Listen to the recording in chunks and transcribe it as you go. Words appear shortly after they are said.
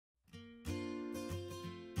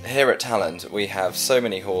Here at Talland we have so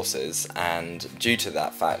many horses, and due to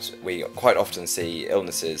that fact we quite often see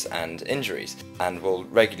illnesses and injuries, and we'll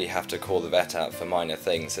regularly have to call the vet out for minor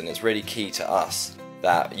things, and it's really key to us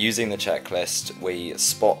that using the checklist we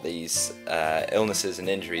spot these illnesses and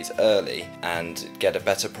injuries early and get a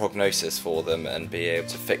better prognosis for them and be able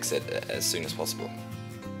to fix it as soon as possible.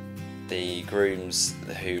 The grooms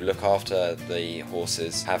who look after the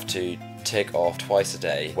horses have to tick off twice a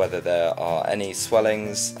day whether there are any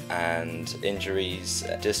swellings and injuries,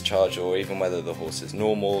 discharge, or even whether the horse is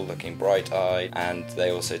normal, looking bright-eyed, and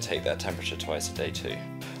they also take their temperature twice a day too.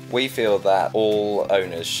 We feel that all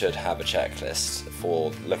owners should have a checklist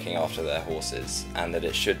for looking after their horses, and that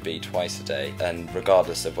it should be twice a day, and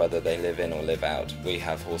regardless of whether they live in or live out. We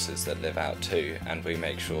have horses that live out too, and we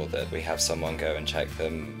make sure that we have someone go and check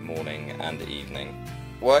them morning and evening.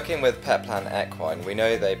 Working with Petplan Equine, we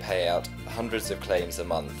know they pay out hundreds of claims a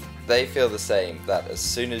month. They feel the same, that as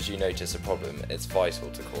soon as you notice a problem, it's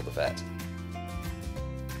vital to call the vet.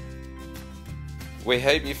 We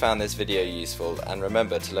hope you found this video useful, and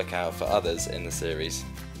remember to look out for others in the series.